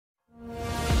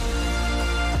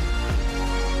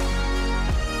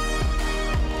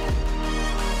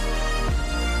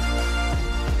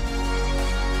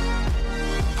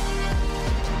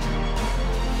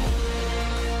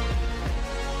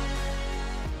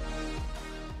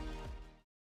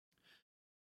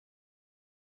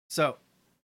So,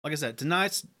 like I said,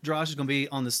 tonight's Josh is going to be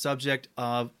on the subject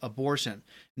of abortion.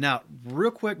 Now,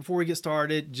 real quick before we get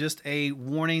started, just a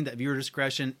warning that viewer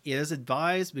discretion is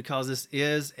advised because this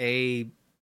is a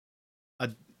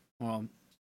well,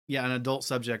 yeah, an adult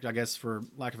subject, I guess, for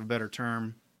lack of a better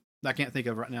term. I can't think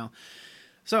of right now.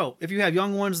 So, if you have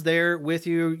young ones there with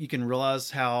you, you can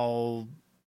realize how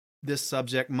this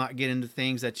subject might get into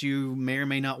things that you may or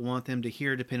may not want them to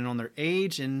hear depending on their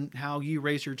age and how you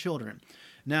raise your children.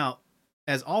 Now,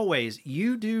 as always,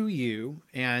 you do you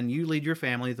and you lead your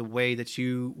family the way that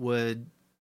you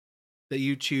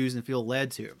choose and feel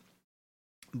led to.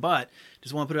 But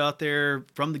just want to put it out there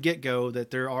from the get-go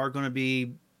that there are going to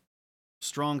be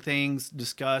strong things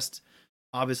discussed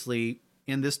obviously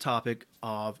in this topic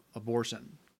of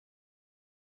abortion.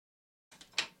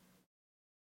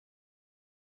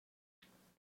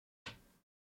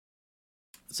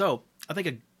 So, I think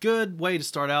a good way to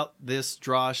start out this,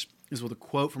 Josh, is with a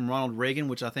quote from Ronald Reagan,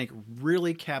 which I think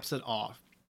really caps it off.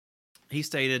 He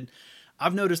stated,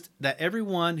 I've noticed that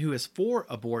everyone who is for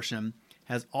abortion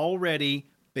has already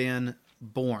been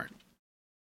born.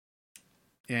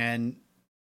 And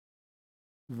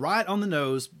right on the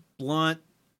nose, blunt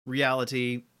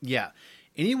reality. Yeah.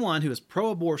 Anyone who is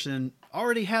pro abortion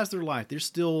already has their life, they're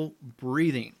still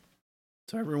breathing.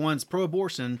 So everyone's pro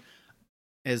abortion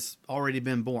has already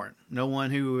been born. No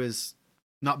one who has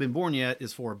not been born yet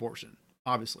is for abortion,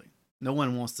 obviously. No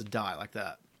one wants to die like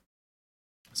that.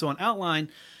 So, an outline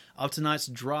of tonight's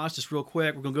Drosh, just real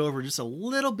quick, we're going to go over just a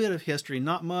little bit of history,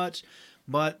 not much,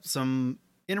 but some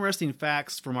interesting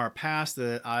facts from our past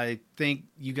that I think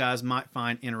you guys might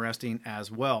find interesting as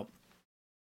well.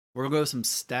 We're going to go over some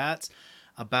stats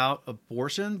about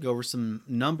abortion, go over some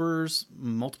numbers,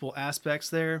 multiple aspects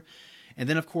there. And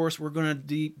then, of course, we're going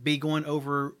to be going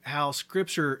over how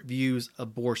Scripture views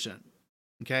abortion.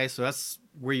 Okay, so that's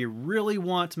where you really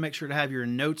want to make sure to have your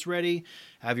notes ready,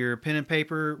 have your pen and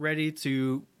paper ready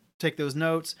to take those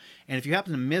notes. And if you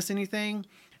happen to miss anything,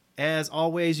 as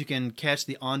always, you can catch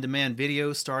the on-demand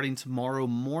video starting tomorrow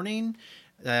morning.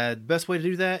 The best way to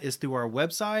do that is through our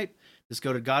website. Just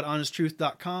go to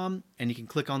godhonesttruth.com and you can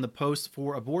click on the post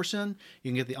for abortion. You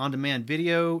can get the on-demand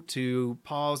video to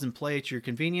pause and play at your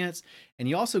convenience. And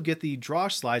you also get the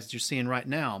Drosh slides that you're seeing right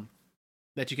now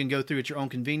that you can go through at your own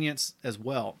convenience as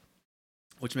well,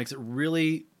 which makes it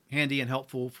really handy and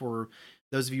helpful for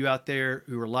those of you out there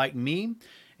who are like me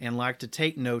and like to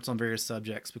take notes on various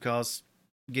subjects, because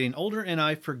I'm getting older and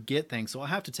I forget things, so I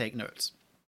have to take notes.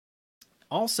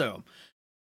 Also,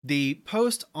 the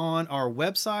post on our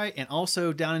website and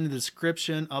also down in the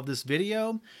description of this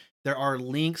video, there are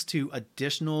links to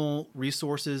additional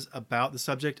resources about the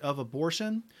subject of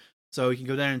abortion. So you can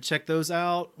go down and check those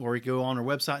out, or you can go on our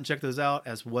website and check those out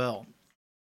as well.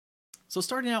 So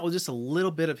starting out with just a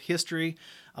little bit of history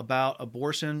about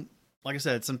abortion. Like I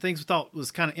said, some things we thought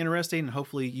was kind of interesting and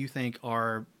hopefully you think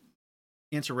are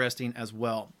interesting as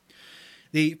well.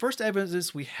 The first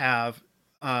evidence we have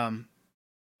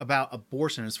about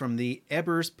abortion is from the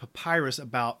Ebers Papyrus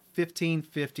about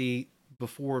 1550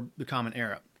 before the Common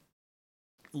Era.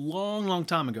 Long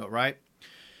time ago, right?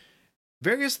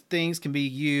 Various things can be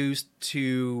used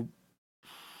to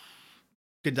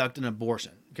conduct an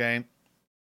abortion, okay?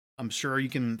 I'm sure you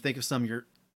can think of some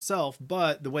yourself,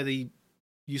 but the way they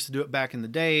used to do it back in the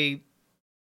day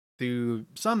through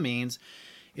some means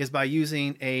is by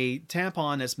using a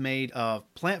tampon that's made of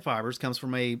plant fibers, comes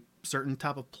from a certain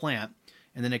type of plant,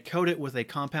 and then they coat it with a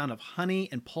compound of honey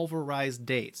and pulverized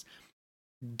dates.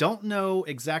 Don't know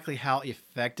exactly how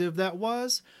effective that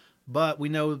was, but we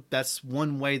know that's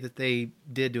one way that they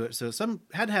did do it. So some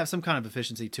had to have some kind of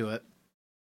efficiency to it,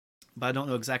 but I don't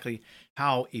know exactly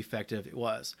how effective it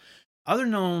was. Other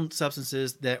known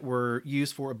substances that were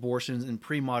used for abortions in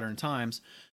pre-modern times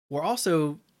were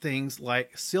also things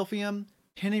like silphium,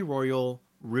 pennyroyal,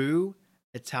 rue,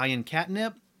 Italian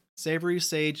catnip, savory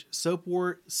sage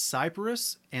soapwort,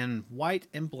 cyperus, and white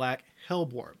and black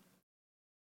hellebore.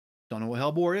 Don't know what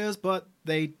hellebore is, but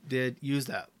they did use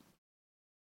that.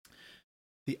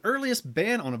 The earliest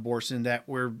ban on abortion that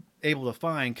we're able to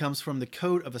find comes from the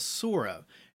Code of Asura,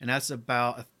 and that's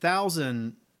about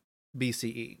 1000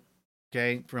 BCE,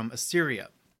 okay, from Assyria.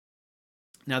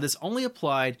 Now, this only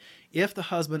applied if the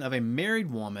husband of a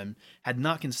married woman had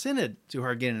not consented to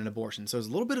her getting an abortion. So there's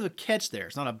a little bit of a catch there.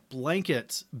 It's not a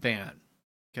blanket ban,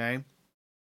 okay?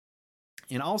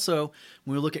 And also,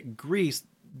 when we look at Greece,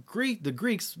 the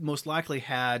Greeks most likely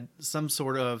had some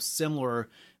sort of similar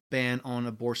ban on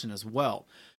abortion as well.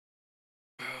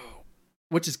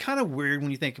 Which is kind of weird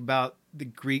when you think about the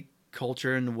Greek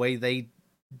culture and the way they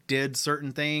did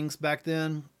certain things back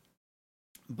then.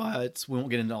 But we won't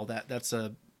get into all that. That's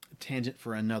tangent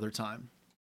for another time.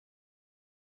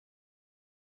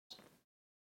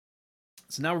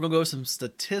 So now we're going to go some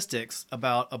statistics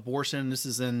about abortion. This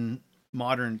is in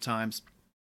modern times.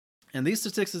 And these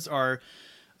statistics are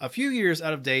a few years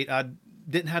out of date. I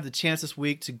didn't have the chance this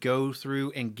week to go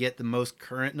through and get the most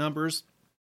current numbers.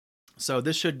 So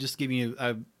this should just give you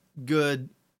a good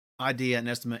idea and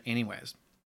estimate anyways.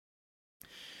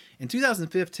 In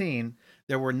 2015,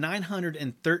 there were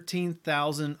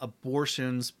 913,000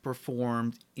 abortions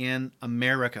performed in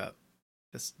America.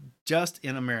 That's just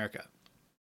in America.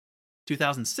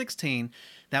 2016,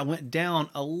 that went down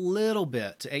a little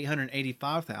bit to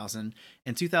 885,000.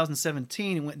 In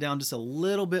 2017, it went down just a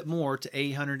little bit more to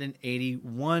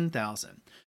 881,000.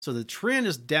 So the trend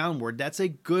is downward. That's a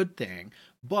good thing,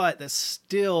 but that's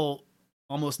still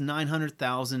almost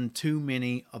 900,000 too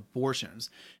many abortions.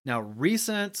 Now,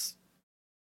 recent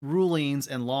rulings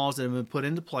and laws that have been put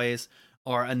into place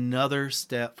are another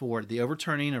step forward. The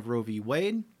overturning of Roe v.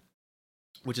 Wade,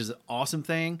 which is an awesome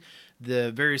thing.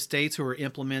 The various states who are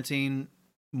implementing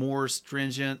more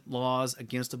stringent laws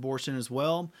against abortion as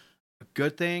well, a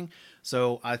good thing.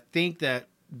 So I think that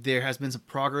there has been some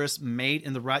progress made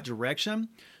in the right direction.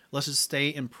 Let's just stay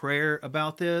in prayer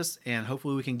about this, and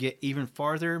hopefully we can get even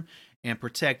farther and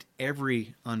protect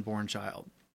every unborn child.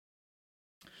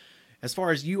 As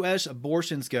far as U.S.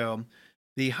 abortions go,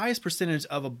 the highest percentage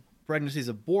of pregnancies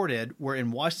aborted were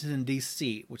in Washington,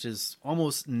 D.C., which is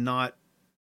almost not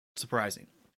surprising.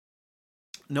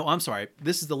 No, I'm sorry.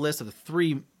 This is the list of the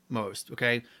three most,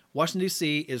 okay? Washington,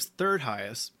 D.C. is third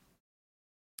highest.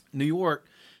 New York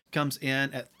comes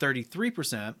in at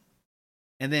 33%.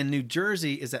 And then New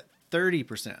Jersey is at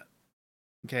 30%.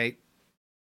 Okay?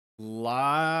 A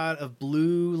lot of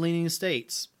blue-leaning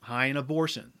states, high in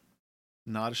abortion.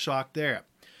 Not a shock there.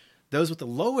 Those with the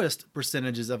lowest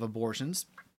percentages of abortions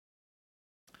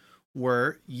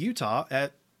were Utah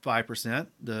at 5%,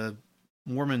 the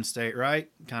Mormon state, right?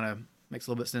 Kind of makes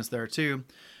a little bit of sense there too.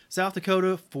 South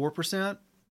Dakota, 4%.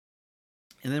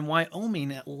 And then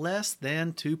Wyoming at less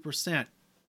than 2%.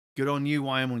 Good on you,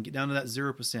 Wyoming. Get down to that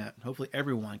 0%. Hopefully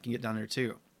everyone can get down there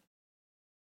too.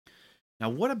 Now,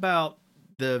 what about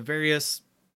the various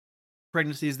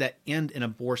pregnancies that end in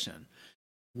abortion?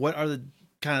 What are the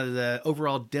kind of the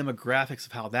overall demographics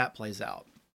of how that plays out?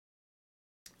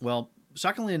 Well,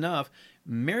 shockingly enough,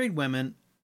 married women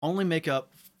only make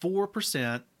up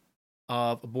 4%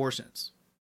 of abortions.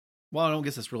 Well, I don't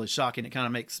guess that's really shocking. It kind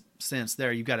of makes sense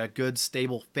there. You've got a good,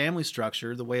 stable family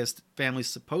structure, the way a family's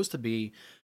supposed to be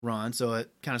run. So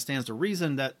it kind of stands to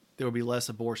reason that there will be less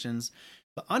abortions.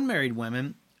 But unmarried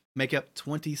women make up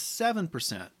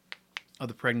 27% of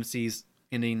the pregnancies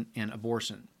ending in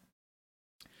abortion.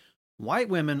 White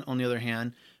women, on the other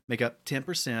hand, make up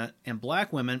 10%, and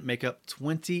black women make up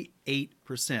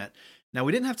 28%. Now,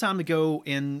 we didn't have time to go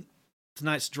in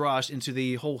tonight's Drosh into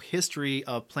the whole history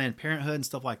of Planned Parenthood and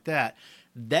stuff like that.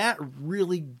 That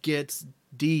really gets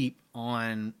deep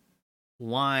on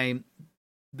why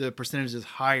the percentage is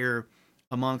higher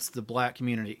amongst the black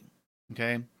community.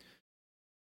 Okay.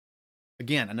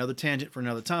 Again, another tangent for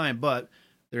another time, but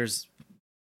there's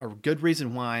a good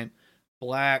reason why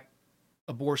black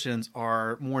abortions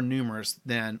are more numerous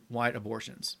than white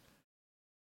abortions.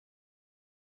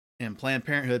 And Planned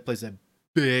Parenthood plays a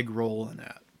big role in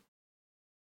that.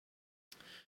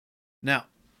 Now,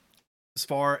 as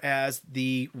far as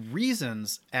the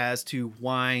reasons as to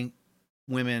why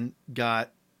women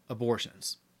got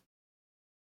abortions,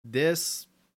 this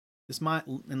might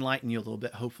enlighten you a little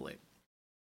bit, hopefully.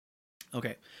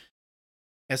 Okay.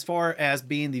 As far as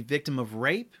being the victim of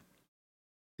rape,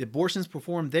 the abortions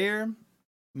performed there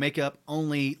make up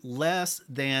only less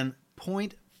than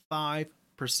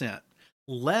 0.5%.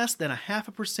 Less than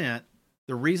 0.5%.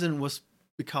 The reason was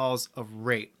because of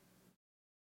rape.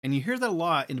 And you hear that a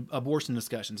lot in abortion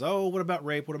discussions. Oh, what about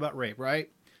rape? What about rape, right?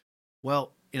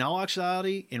 Well, in all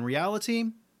actuality, in reality,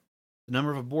 the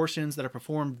number of abortions that are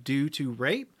performed due to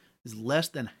rape is less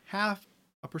than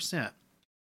 0.5%.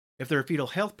 If there are fetal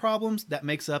health problems, that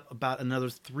makes up about another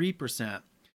 3%.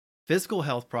 Physical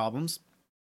health problems,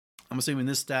 I'm assuming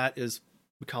this stat is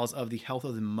because of the health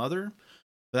of the mother,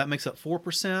 but that makes up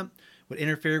 4%. Would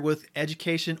interfere with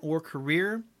education or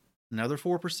career, another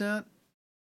 4%.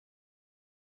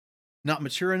 Not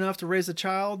mature enough to raise a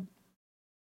child,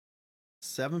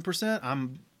 7%.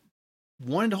 I'm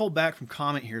wanting to hold back from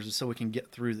comment here just so we can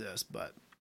get through this, but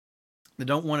they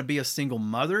don't want to be a single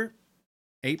mother,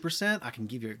 8%. I can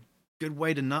give you a good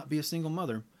way to not be a single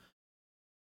mother.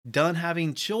 Done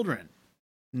having children,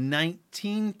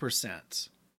 19%.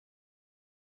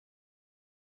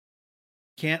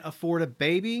 Can't afford a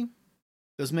baby,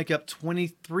 those make up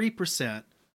 23%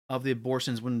 of the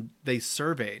abortions when they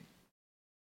surveyed.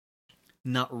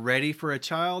 Not ready for a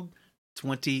child,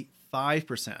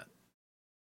 25%.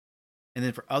 And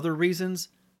then for other reasons,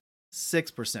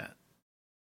 6%.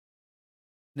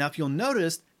 Now, if you'll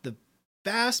notice, the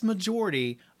vast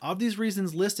majority of these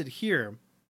reasons listed here,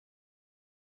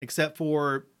 except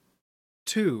for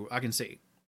 2, I can see,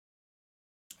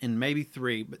 and maybe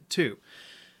 3, but 2.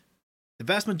 The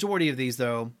vast majority of these,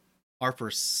 though, are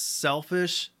for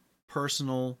selfish,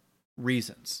 personal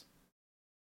reasons.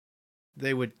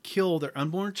 They would kill their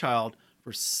unborn child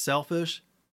for selfish,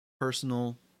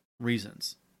 personal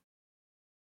reasons,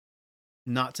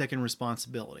 not taking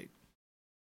responsibility.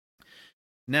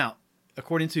 Now,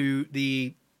 according to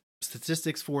the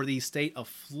statistics for the state of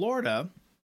Florida,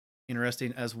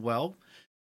 interesting as well,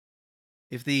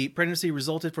 if the pregnancy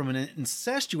resulted from an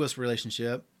incestuous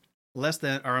relationship, 100,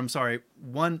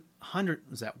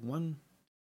 is that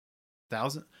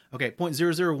 1,000? Okay,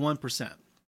 0.001%.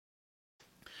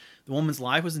 The woman's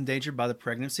life was endangered by the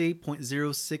pregnancy,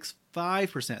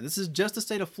 0.065%. This is just the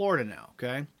state of Florida now,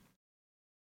 okay?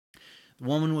 The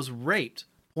woman was raped,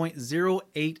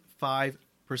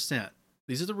 0.085%.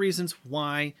 These are the reasons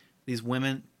why these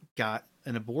women got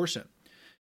an abortion.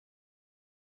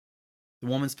 The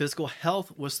woman's physical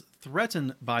health was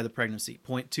threatened by the pregnancy,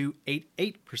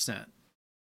 0.288%.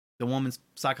 The woman's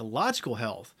psychological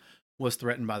health was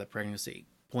threatened by the pregnancy,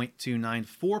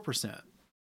 0.294%.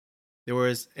 There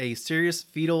was a serious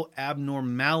fetal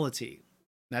abnormality.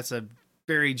 That's a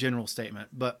very general statement,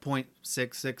 but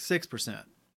 0.666%.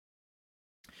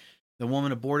 The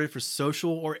woman aborted for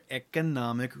social or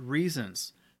economic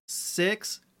reasons,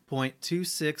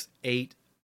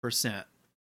 6.268%.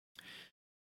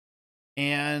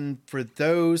 And for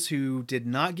those who did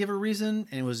not give a reason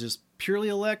and was just purely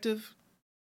elective,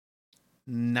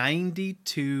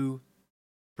 92%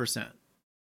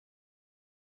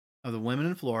 of the women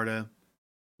in Florida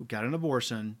who got an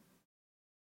abortion,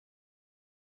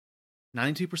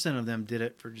 92% of them did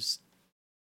it for just,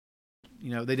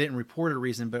 they didn't report a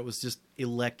reason, but it was just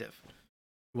elective.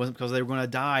 It wasn't because they were going to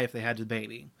die if they had the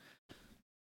baby.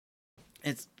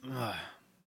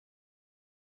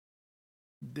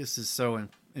 This is so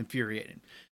infuriating.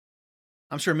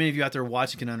 I'm sure many of you out there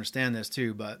watching can understand this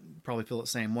too, but probably feel the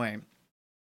same way.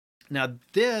 Now,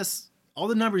 all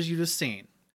the numbers you just seen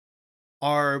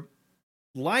are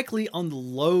likely on the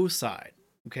low side,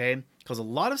 okay? Because a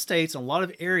lot of states and a lot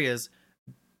of areas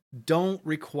don't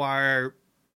require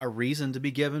a reason to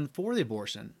be given for the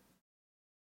abortion.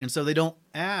 And so they don't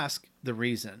ask the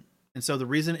reason. And so the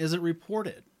reason isn't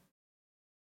reported.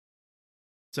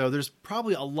 So there's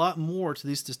probably a lot more to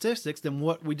these statistics than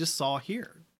what we just saw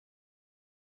here.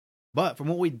 But from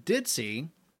what we did see,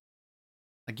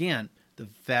 again, the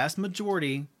vast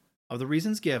majority of the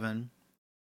reasons given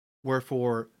were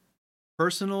for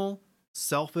personal,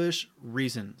 selfish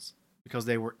reasons because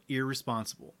they were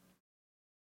irresponsible.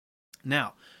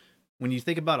 Now, when you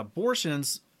think about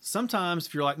abortions, sometimes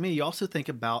if you're like me, you also think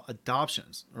about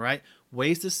adoptions, right?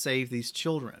 Ways to save these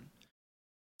children.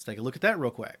 Let's take a look at that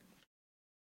real quick.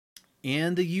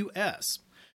 In the U.S.,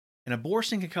 an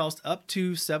abortion can cost up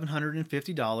to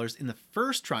 $750 in the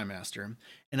first trimester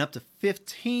and up to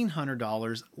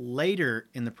 $1,500 later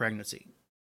in the pregnancy.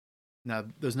 Now,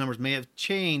 those numbers may have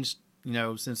changed,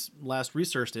 since last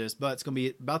research this, but it's going to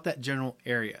be about that general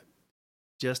area,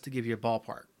 just to give you a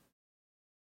ballpark.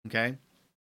 Okay?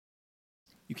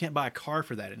 You can't buy a car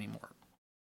for that anymore.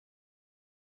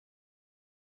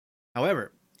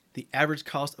 However, the average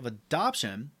cost of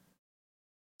adoption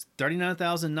is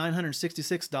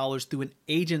 $39,966 through an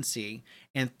agency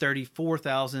and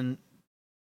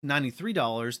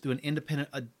 $34,093 through an independent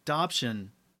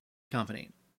adoption company.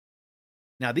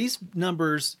 Now, these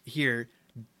numbers here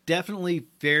definitely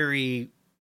vary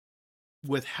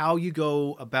with how you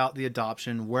go about the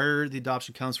adoption, where the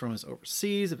adoption comes from, is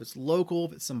overseas, if it's local,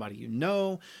 if it's somebody you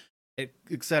know, et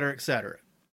cetera, et cetera.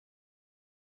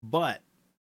 But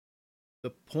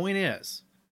the point is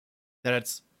that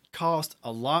it's cost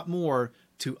a lot more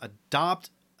to adopt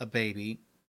a baby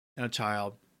and a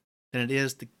child than it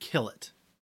is to kill it.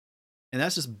 And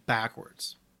that's just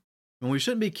backwards. And we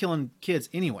shouldn't be killing kids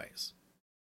anyways.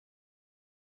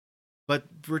 But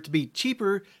for it to be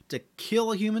cheaper to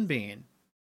kill a human being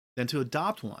than to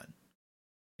adopt one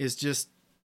is just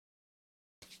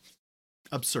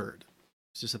absurd.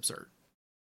 It's just absurd.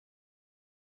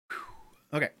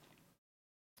 Okay.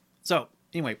 So,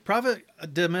 anyway, private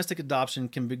domestic adoption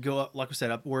can go up, like we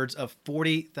said, upwards of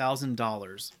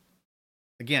 $40,000.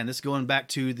 Again, this is going back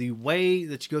to the way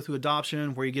that you go through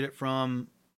adoption, where you get it from,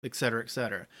 et cetera, et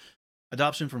cetera.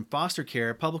 Adoption from foster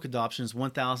care, public adoption is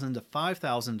 $1,000 to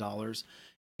 $5,000.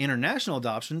 International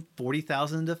adoption,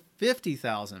 40,000 to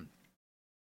 50,000.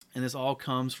 And this all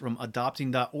comes from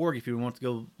adopting.org if you want to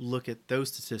go look at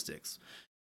those statistics.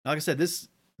 Like I said, these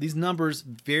numbers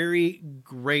vary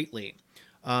greatly.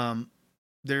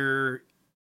 There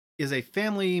is a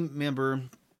family member,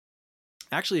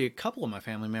 actually a couple of my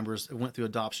family members went through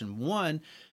adoption. One,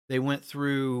 they went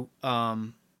through,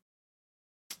 I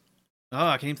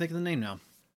can't even think of the name now.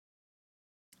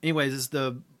 Anyways, it's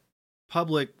the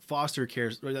public foster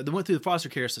care. They went through the foster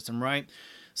care system, right?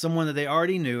 Someone that they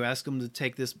already knew asked them to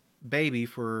take this baby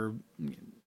for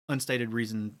unstated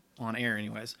reason on air,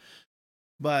 anyways.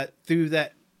 But through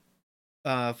that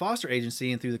foster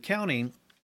agency and through the county,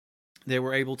 they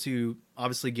were able to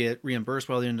obviously get reimbursed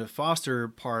while they're in the foster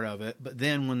part of it. But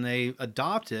then when they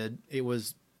adopted, it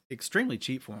was extremely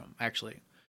cheap for them, actually.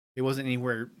 It wasn't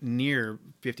anywhere near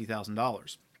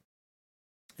 $50,000.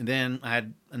 And then I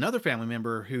had another family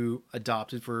member who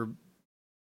adopted for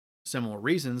similar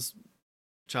reasons,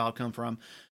 child come from,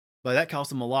 but that cost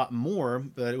them a lot more,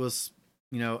 but it was,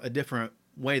 a different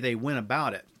way they went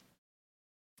about it.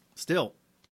 Still,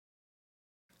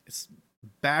 it's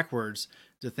backwards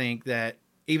to think that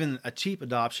even a cheap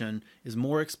adoption is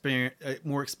more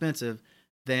expensive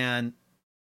than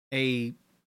a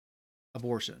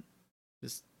abortion.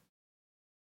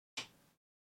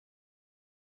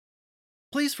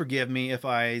 Please forgive me if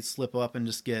I slip up and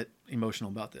just get emotional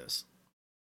about this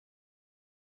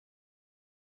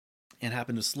and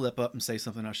happen to slip up and say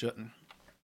something I shouldn't.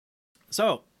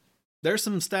 So there's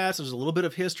some stats. There's a little bit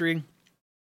of history.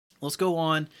 Let's go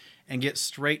on and get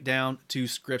straight down to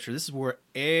scripture. This is where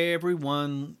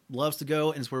everyone loves to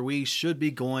go, and it's where we should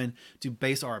be going to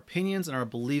base our opinions and our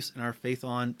beliefs and our faith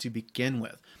on to begin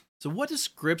with. So what does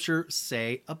scripture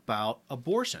say about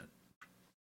abortion?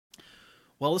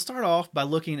 Well, let's start off by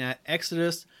looking at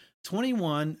Exodus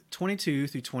 21, 22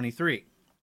 through 23.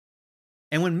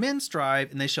 And when men strive,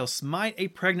 and they shall smite a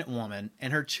pregnant woman,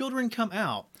 and her children come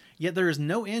out, yet there is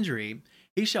no injury,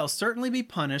 he shall certainly be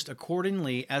punished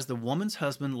accordingly as the woman's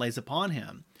husband lays upon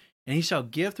him, and he shall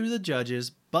give through the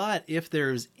judges. But if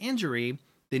there is injury,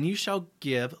 then you shall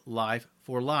give life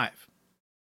for life.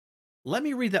 Let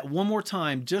me read that one more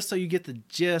time just so you get the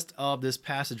gist of this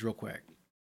passage real quick.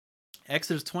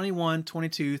 Exodus 21,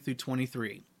 22 through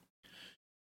 23.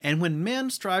 And when men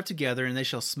strive together, and they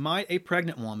shall smite a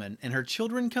pregnant woman, and her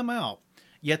children come out,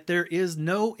 yet there is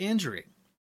no injury,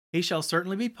 he shall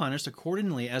certainly be punished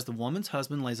accordingly as the woman's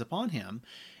husband lays upon him,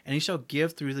 and he shall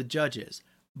give through the judges.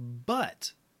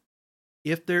 But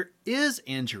if there is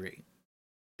injury,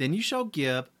 then you shall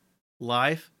give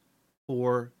life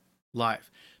for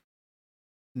life.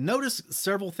 Notice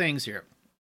several things here.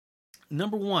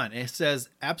 Number one, it says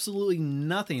absolutely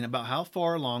nothing about how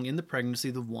far along in the pregnancy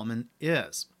the woman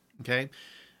is. Okay.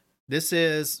 This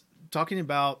is talking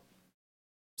about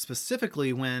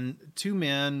specifically when two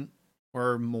men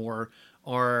or more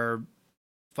are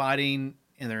fighting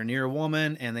and they're near a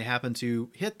woman and they happen to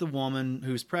hit the woman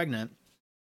who's pregnant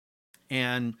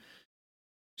and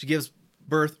she gives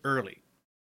birth early.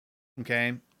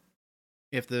 Okay.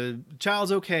 If the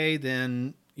child's okay,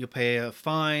 then you'll pay a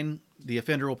fine. The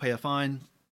offender will pay a fine.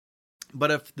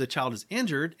 But if the child is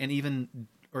injured and even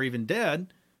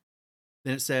dead,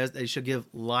 then it says they should give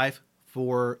life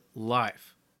for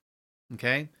life.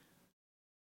 Okay?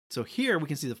 So here we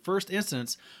can see the first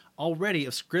instance already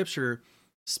of scripture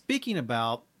speaking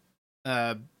about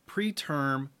a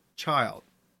preterm child.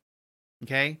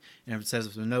 Okay? And if it says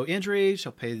if there's no injury,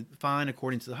 shall pay the fine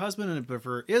according to the husband, and if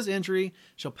there is injury,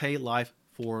 shall pay life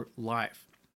for life.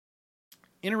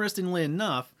 Interestingly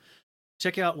enough,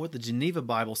 check out what the Geneva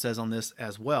Bible says on this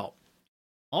as well.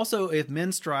 Also, if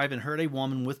men strive and hurt a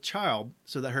woman with child,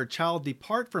 so that her child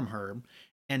depart from her,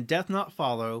 and death not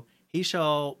follow, he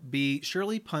shall be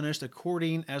surely punished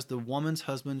according as the woman's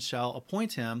husband shall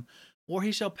appoint him, or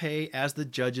he shall pay as the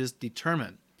judges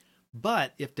determine.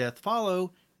 But if death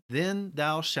follow, then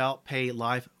thou shalt pay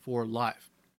life for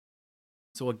life.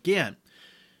 So again,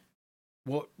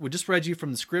 what we just read you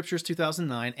from the Scriptures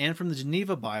 2009 and from the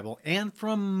Geneva Bible and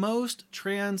from most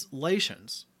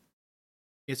translations,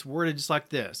 it's worded just like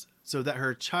this: so that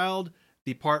her child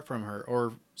depart from her,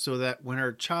 or so that when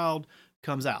her child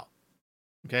comes out.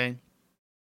 Okay?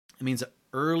 It means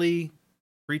early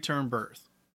preterm birth.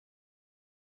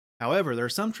 However, there are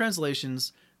some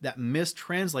translations that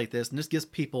mistranslate this, and this gets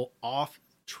people off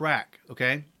track.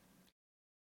 Okay?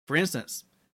 For instance,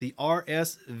 the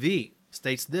RSV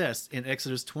states this in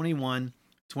Exodus 21,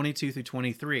 22 through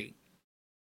 23.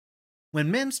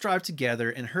 When men strive together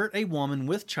and hurt a woman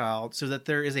with child so that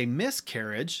there is a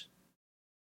miscarriage,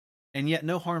 and yet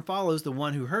no harm follows, the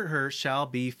one who hurt her shall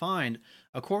be fined,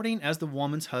 according as the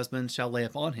woman's husband shall lay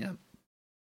upon him.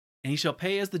 And he shall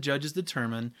pay as the judges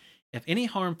determine. If any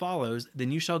harm follows,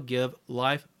 then you shall give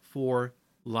life for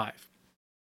life.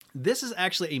 This is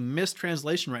actually a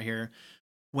mistranslation right here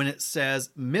when it says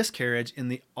miscarriage in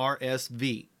the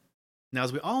RSV. Now,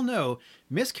 as we all know,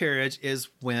 miscarriage is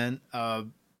when a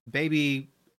baby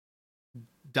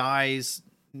dies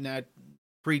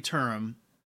preterm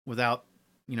without,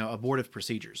 abortive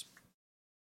procedures.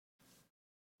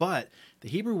 But the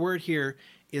Hebrew word here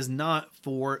is not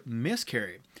for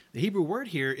miscarry. The Hebrew word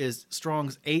here is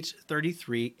Strong's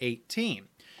H3318,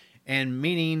 and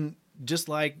meaning, just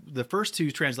like the first two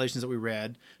translations that we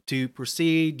read, to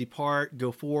proceed, depart,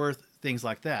 go forth, things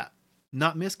like that.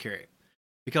 Not miscarry,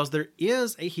 because there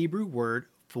is a Hebrew word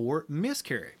for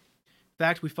miscarry. In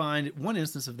fact, we find one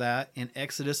instance of that in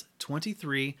Exodus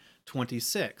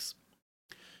 23:26.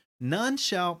 None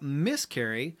shall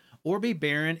miscarry or be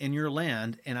barren in your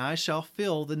land, and I shall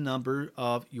fill the number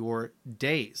of your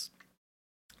days.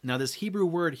 Now, this Hebrew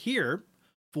word here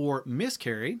for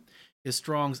miscarry is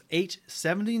Strong's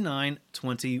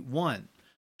H7921,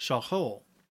 shahol.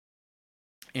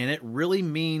 And it really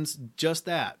means just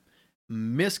that,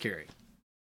 miscarry.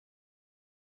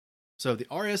 So the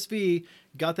RSV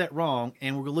got that wrong,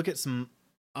 and we're going to look at some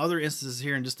other instances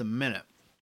here in just a minute.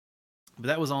 But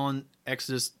that was on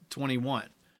Exodus 21.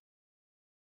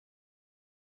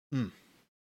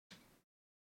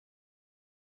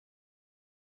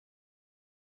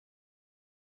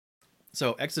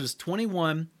 So Exodus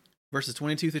 21, verses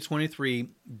 22 through 23,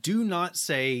 do not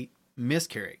say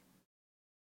miscarry.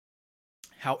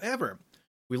 However,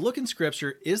 we look in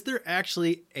Scripture, is there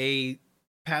actually a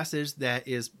passage that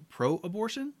is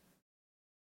pro-abortion?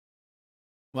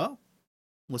 Well,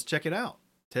 let's check it out.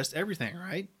 Test everything,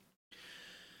 right?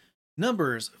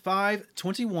 Numbers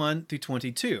 5:21 through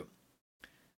 22.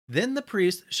 Then the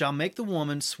priest shall make the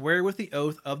woman swear with the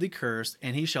oath of the curse,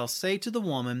 and he shall say to the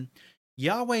woman,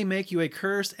 Yahweh make you a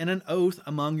curse and an oath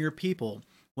among your people,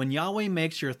 when Yahweh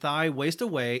makes your thigh waste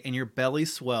away and your belly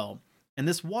swell. And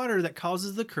this water that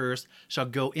causes the curse shall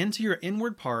go into your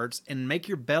inward parts and make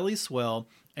your belly swell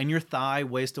and your thigh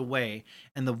waste away.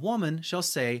 And the woman shall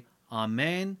say,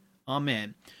 Amen,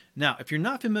 Amen. Now, if you're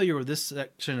not familiar with this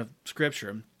section of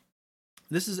Scripture,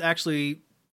 this is actually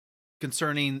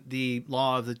concerning the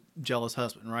law of the jealous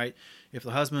husband, right? If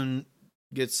the husband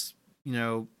gets,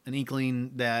 an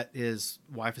inkling that his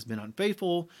wife has been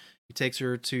unfaithful, he takes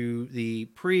her to the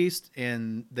priest,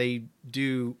 and they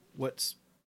do what's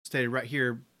stated right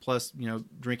here, plus,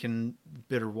 drinking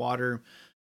bitter water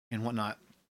and whatnot.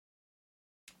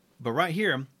 But right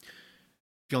here,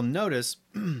 you'll notice,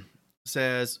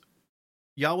 says,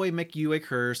 Yahweh make you a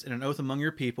curse and an oath among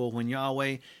your people when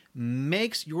Yahweh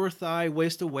makes your thigh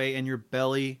waste away and your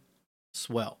belly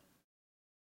swell.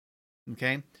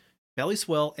 Okay? Belly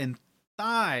swell and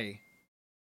thigh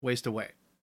waste away.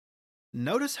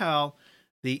 Notice how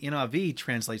the NIV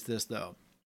translates this, though.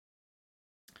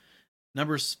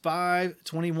 Numbers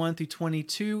 5:21 through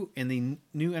 22 in the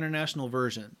New International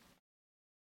Version.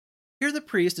 Here the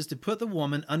priest is to put the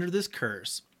woman under this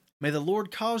curse. May the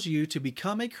Lord cause you to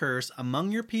become a curse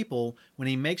among your people when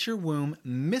he makes your womb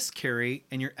miscarry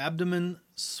and your abdomen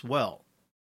swell.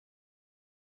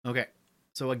 Okay,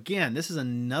 so again, this is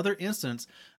another instance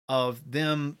of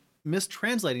them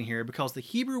mistranslating here, because the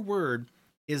Hebrew word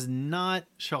is not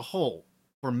shahol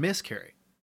for miscarry.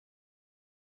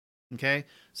 Okay,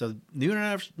 so New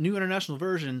International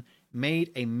Version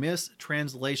made a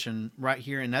mistranslation right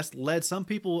here, and that's led some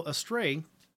people astray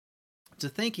to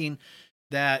thinking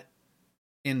that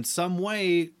in some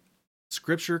way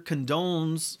Scripture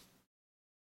condones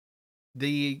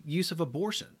the use of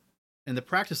abortion and the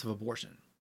practice of abortion.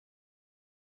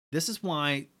 This is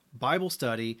why Bible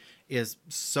study is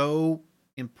so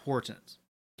important.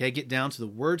 Okay, get down to the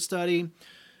word study,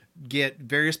 get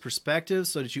various perspectives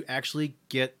so that you actually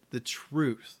get the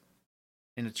truth.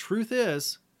 And the truth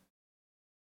is,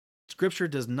 Scripture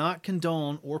does not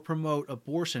condone or promote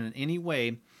abortion in any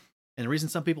way. And the reason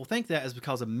some people think that is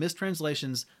because of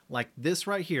mistranslations like this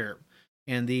right here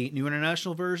in the New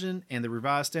International Version and the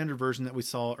Revised Standard Version that we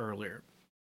saw earlier.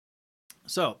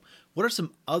 So, what are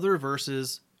some other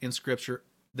verses in Scripture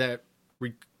that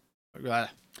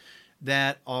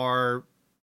are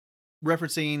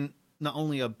referencing not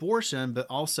only abortion, but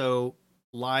also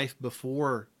life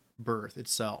before birth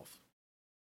itself?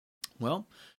 Well,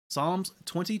 Psalms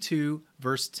 22,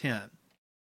 verse 10.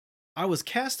 I was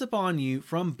cast upon you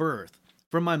from birth.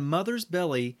 From my mother's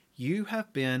belly, you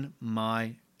have been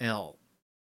my El.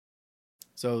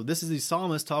 So this is the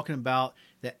psalmist talking about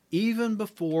that even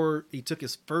before he took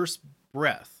his first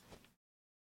breath,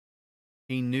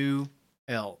 he knew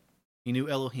El. He knew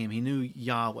Elohim. He knew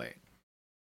Yahweh.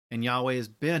 And Yahweh has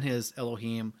been his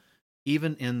Elohim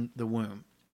even in the womb.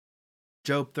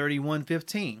 Job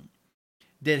 31:15.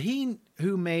 Did he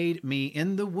who made me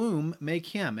in the womb make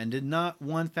him, and did not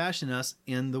one fashion us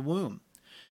in the womb?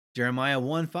 Jeremiah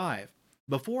 1:5.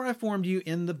 Before I formed you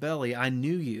in the belly, I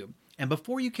knew you. And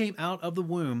before you came out of the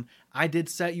womb, I did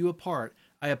set you apart.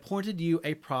 I appointed you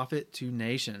a prophet to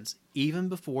nations, even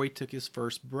before he took his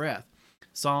first breath.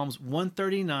 Psalms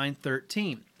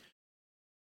 139:13.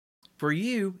 For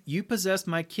you possess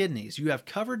my kidneys. You have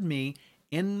covered me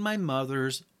in my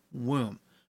mother's womb.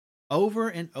 Over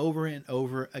and over and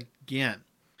over again.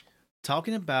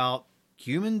 Talking about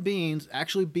human beings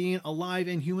actually being alive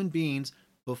in human beings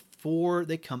before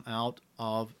they come out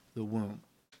of the womb.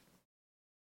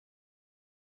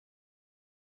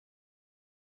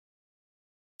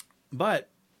 But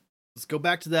let's go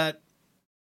back to that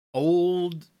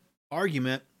old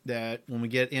argument that when we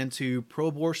get into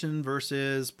pro-abortion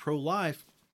versus pro-life,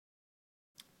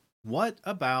 what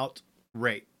about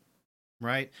rape?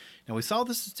 Right? Now we saw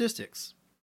the statistics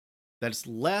that it's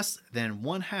less than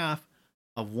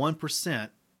 0.5%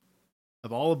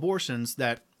 of all abortions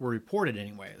that were reported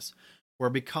anyways were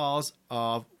because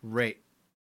of rape.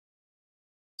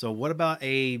 So what about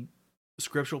a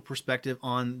scriptural perspective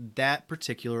on that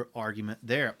particular argument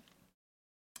there?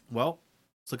 Well,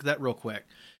 let's look at that real quick.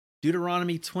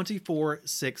 Deuteronomy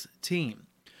 24:16.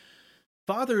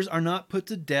 Fathers are not put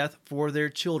to death for their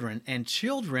children, and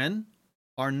children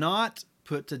are not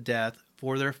put to death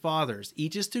for their fathers.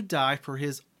 Each is to die for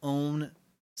his own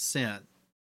sin.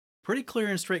 Pretty clear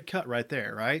and straight cut right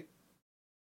there, right?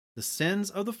 The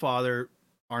sins of the father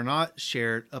are not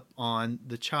shared upon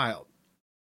the child.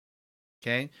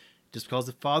 Okay? Just because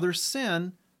the father's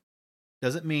sin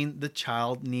doesn't mean the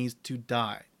child needs to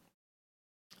die.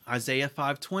 Isaiah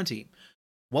 5:20.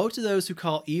 Woe to those who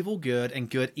call evil good and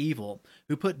good evil,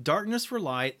 who put darkness for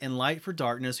light and light for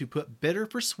darkness, who put bitter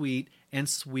for sweet and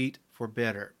sweet for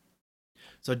bitter.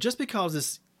 So just because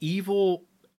this evil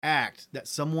act that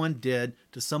someone did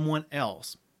to someone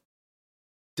else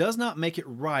does not make it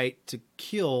right to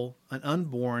kill an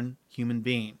unborn human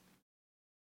being.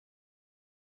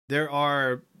 There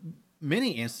are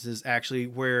many instances actually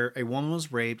where a woman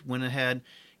was raped, went ahead,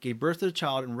 gave birth to a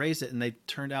child and raised it, and they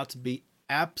turned out to be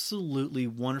absolutely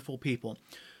wonderful people.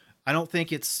 I don't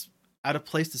think it's out of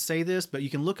place to say this, but you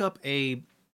can look up a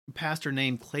pastor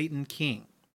named Clayton King.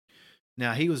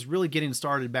 Now, he was really getting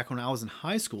started back when I was in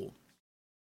high school,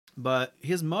 but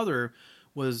his mother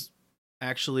was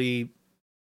actually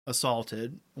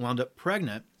assaulted, wound up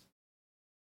pregnant,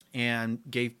 and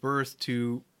gave birth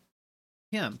to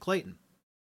him, Clayton.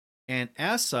 And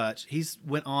as such, he's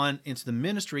went on into the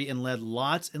ministry and led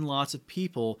lots and lots of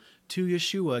people to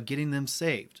Yeshua, getting them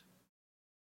saved.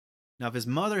 Now, if his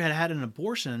mother had had an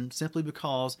abortion simply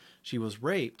because she was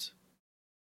raped,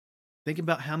 think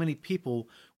about how many people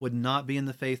would not be in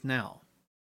the faith now.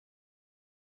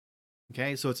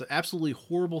 Okay, so it's an absolutely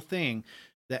horrible thing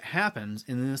that happens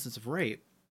in the instance of rape.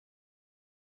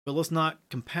 But let's not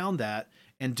compound that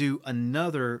and do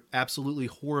another absolutely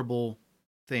horrible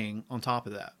thing on top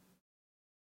of that.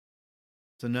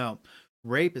 So no,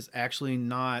 rape is actually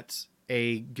not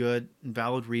a good and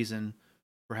valid reason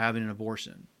for having an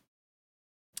abortion.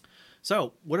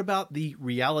 So what about the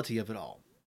reality of it all?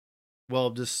 Well,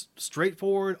 just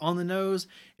straightforward on the nose.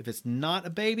 If it's not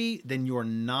a baby, then you're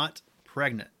not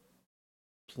pregnant.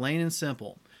 Plain and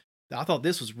simple. I thought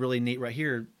this was really neat right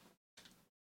here.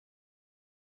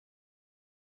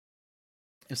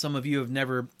 And some of you have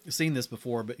never seen this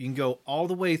before, but you can go all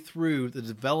the way through the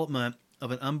development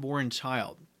of an unborn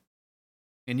child.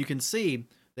 And you can see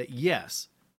that, yes,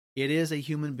 it is a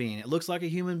human being. It looks like a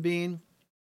human being.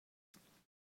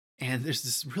 And there's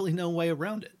just really no way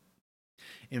around it.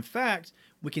 In fact,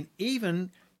 we can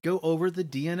even go over the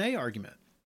DNA argument.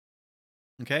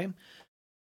 Okay?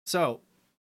 So,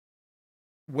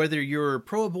 whether you're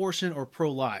pro-abortion or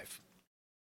pro-life,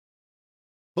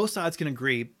 both sides can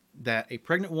agree that a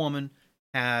pregnant woman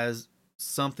has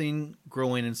something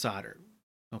growing inside her.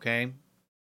 Okay?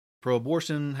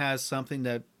 Pro-abortion has something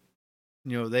that,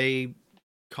 they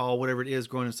call whatever it is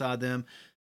growing inside them.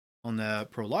 On the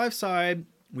pro-life side,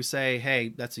 we say, hey,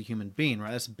 that's a human being,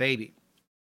 right? That's a baby.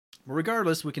 But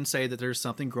regardless, we can say that there's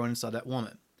something growing inside that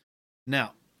woman.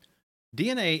 Now,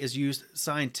 DNA is used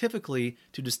scientifically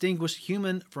to distinguish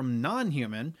human from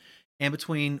non-human and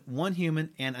between one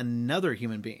human and another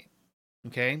human being.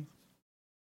 Okay?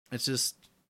 It's just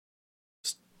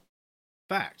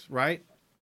fact, right?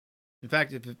 In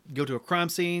fact, if you go to a crime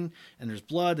scene and there's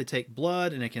blood, they take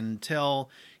blood and it can tell,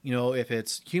 if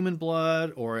it's human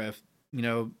blood or if,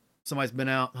 somebody's been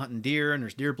out hunting deer and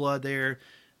there's deer blood there.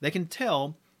 They can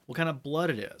tell what kind of blood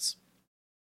it is.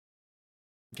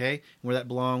 Okay, where that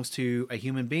belongs to a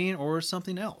human being or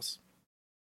something else.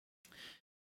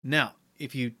 Now,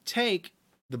 if you take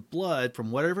the blood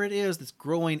from whatever it is that's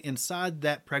growing inside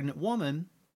that pregnant woman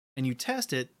and you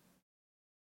test it,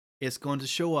 it's going to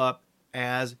show up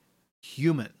as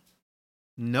human.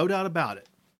 No doubt about it.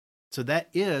 So that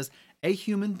is a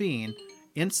human being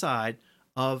inside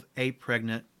of a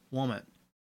pregnant woman.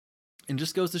 And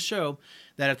just goes to show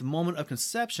that at the moment of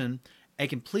conception, a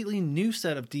completely new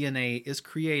set of DNA is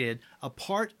created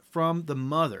apart from the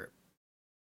mother.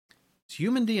 It's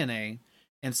human DNA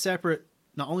and separate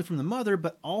not only from the mother,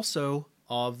 but also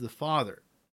of the father.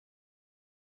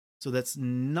 So that's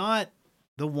not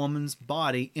the woman's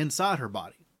body inside her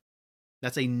body.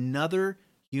 That's another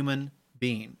human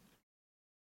being.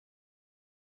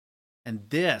 And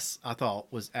this, I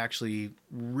thought, was actually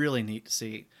really neat to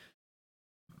see.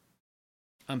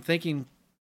 I'm thinking,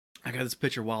 I got this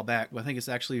picture a while back, but I think it's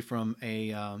actually from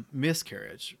a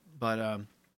miscarriage. But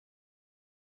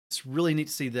it's really neat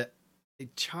to see that a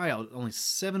child, only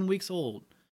 7 weeks old,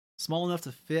 small enough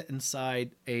to fit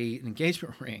inside an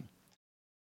engagement ring.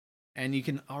 And you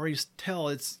can already tell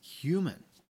it's human.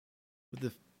 With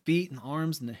the feet and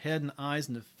arms and the head and eyes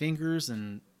and the fingers.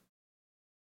 And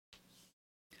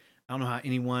I don't know how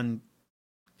anyone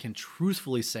can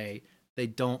truthfully say they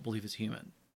don't believe it's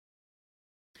human.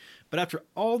 But after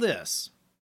all this,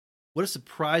 would it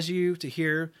surprise you to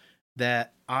hear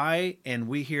that I and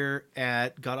we here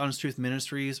at God Honest Truth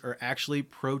Ministries are actually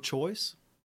pro-choice?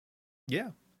 Yeah.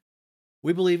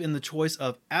 We believe in the choice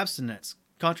of abstinence,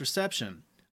 contraception,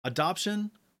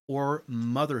 adoption, or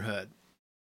motherhood.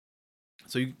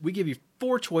 So we give you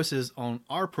 4 choices on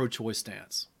our pro-choice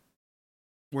stance,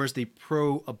 whereas the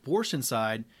pro-abortion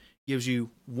side gives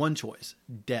you 1 choice,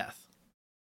 death.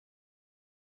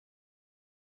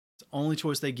 It's the only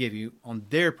choice they give you on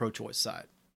their pro-choice side.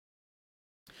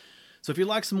 So if you'd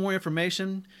like some more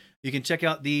information, you can check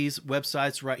out these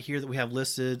websites right here that we have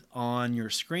listed on your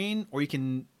screen, or you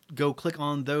can go click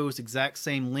on those exact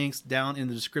same links down in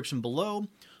the description below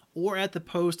or at the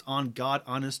post on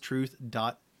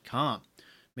GodHonestTruth.com.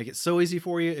 Make it so easy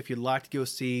for you if you'd like to go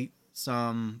see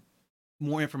some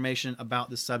more information about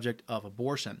the subject of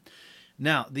abortion.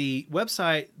 Now, the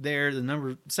website there,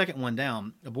 the second one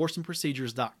down,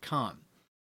 abortionprocedures.com.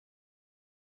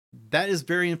 That is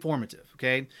very informative,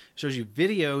 okay? It shows you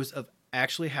videos of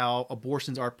actually how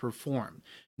abortions are performed.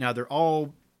 Now, they're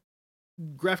all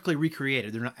graphically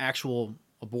recreated. They're not actual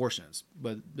abortions,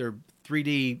 but they're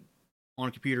 3D on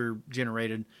a computer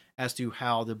generated as to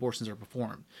how the abortions are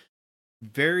performed.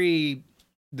 Very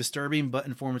disturbing, but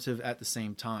informative at the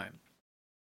same time.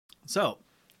 So,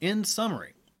 in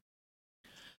summary,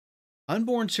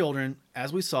 unborn children,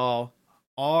 as we saw,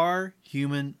 are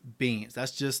human beings.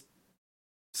 That's just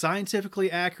scientifically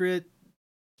accurate.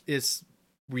 It's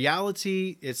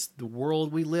reality. It's the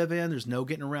world we live in. There's no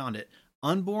getting around it.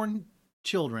 Unborn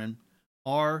children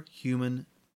are human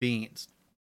beings.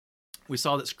 We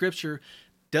saw that Scripture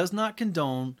does not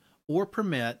condone or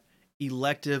permit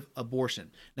elective abortion.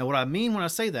 Now, what I mean when I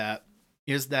say that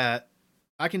is that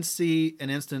I can see an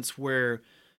instance where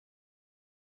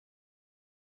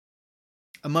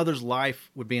a mother's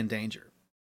life would be in danger.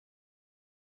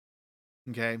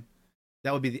 Okay?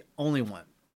 That would be the only one.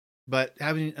 But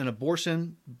having an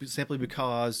abortion simply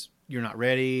because you're not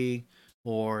ready,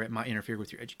 or it might interfere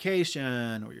with your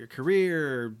education or your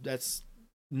career,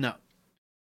 no.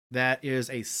 That is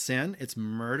a sin. It's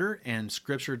murder, and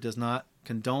Scripture does not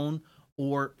condone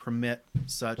or permit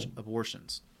such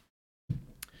abortions.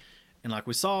 And like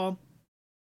we saw,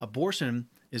 abortion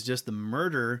is just the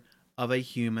murder of a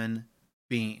human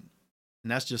being.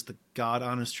 And that's just the God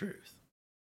honest truth.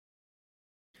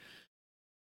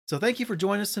 So thank you for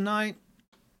joining us tonight.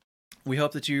 We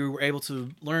hope that you were able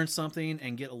to learn something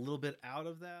and get a little bit out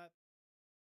of that.